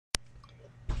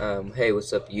Hey,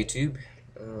 what's up, YouTube?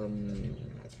 Um,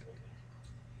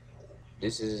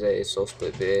 this is a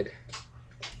Soulsplit vid.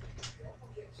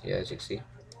 Yeah, as you can see.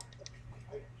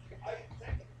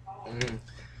 Mm,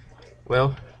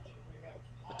 well,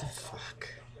 what the fuck?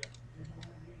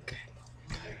 Okay.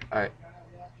 Alright.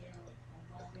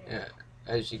 Yeah,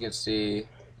 as you can see,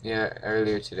 yeah,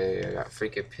 earlier today I got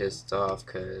freaking pissed off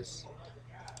because,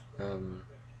 um,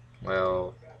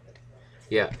 well,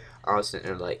 yeah, I was sitting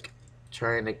there like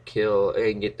trying to kill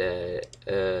and get the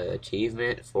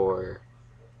achievement for,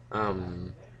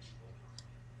 Black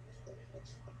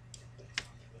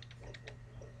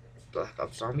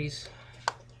Ops Zombies.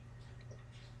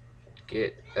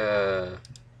 Get, what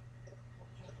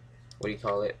do you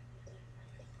call it?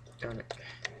 Darn it.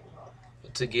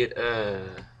 To get,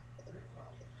 what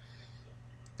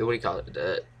do you call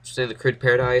it? Say the Crid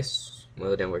Paradise.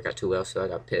 Well, it didn't work out too well, so I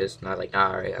got pissed. And I was like,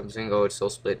 alright, I'm just gonna go with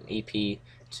Soulsplit EP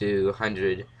to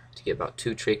 100 to get about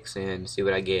 2 tricks and see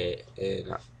what I get.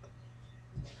 And,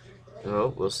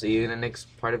 well, we'll see you in the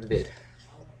next part of the vid.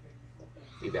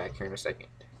 Be back here in a second.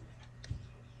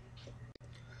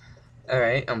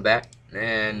 Alright, I'm back.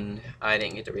 And I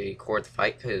didn't get to record the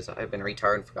fight because I've been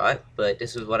retarded and forgot. But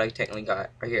this is what I technically got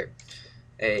right here.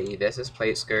 A Vestas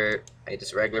plate skirt, a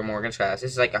just regular Morgan Trash.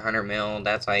 This is like 100 mil.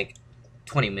 That's like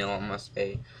 20 mil, I must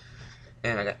say.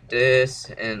 And I got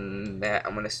this and that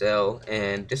I'm gonna sell.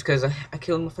 And just because I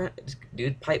killed my friend, this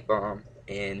dude pipe bomb,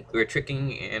 and we were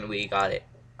tricking and we got it.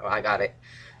 Oh, I got it.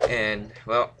 And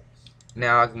well,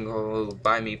 now I can go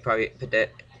buy me, probably put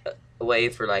that away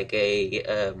for like a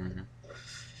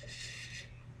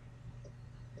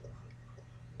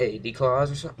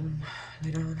declaws or something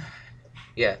later on.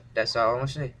 Yeah, that's all I'm gonna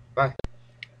say. Bye.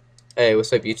 Hey,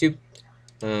 what's up, YouTube?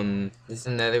 This is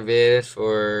another vid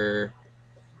for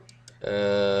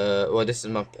well, this is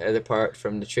my other part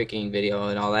from the tricking video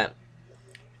and all that.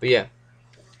 But yeah,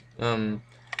 what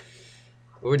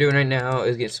we're doing right now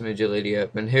is get some agility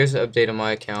up, and here's the update on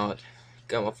my account.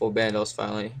 Got my full bandos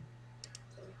finally.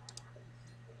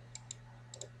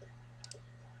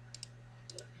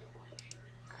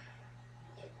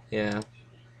 Yeah,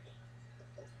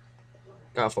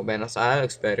 got full bandos. That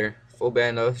looks better. Full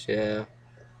bandos, yeah.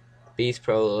 Beast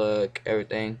Pro look,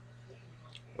 everything.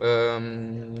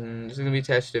 This is gonna be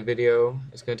attached to the video.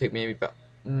 It's gonna take maybe about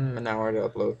an hour to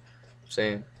upload. I'm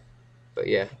saying, but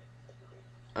yeah.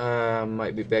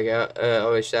 Might be back out.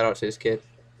 Always shout out to this kid.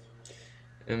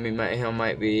 And he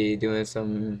might be doing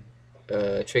some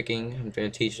tricking. I'm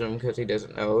trying to teach him because he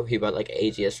doesn't know. He bought like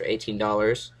AGS for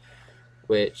 $18,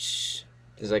 which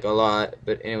is like a lot.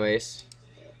 But anyways,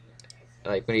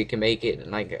 like when you can make it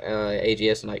in like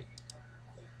AGS in like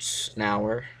an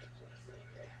hour.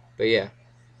 But yeah,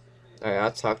 alright,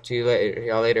 I'll talk to you later.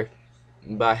 Y'all later.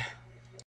 Bye.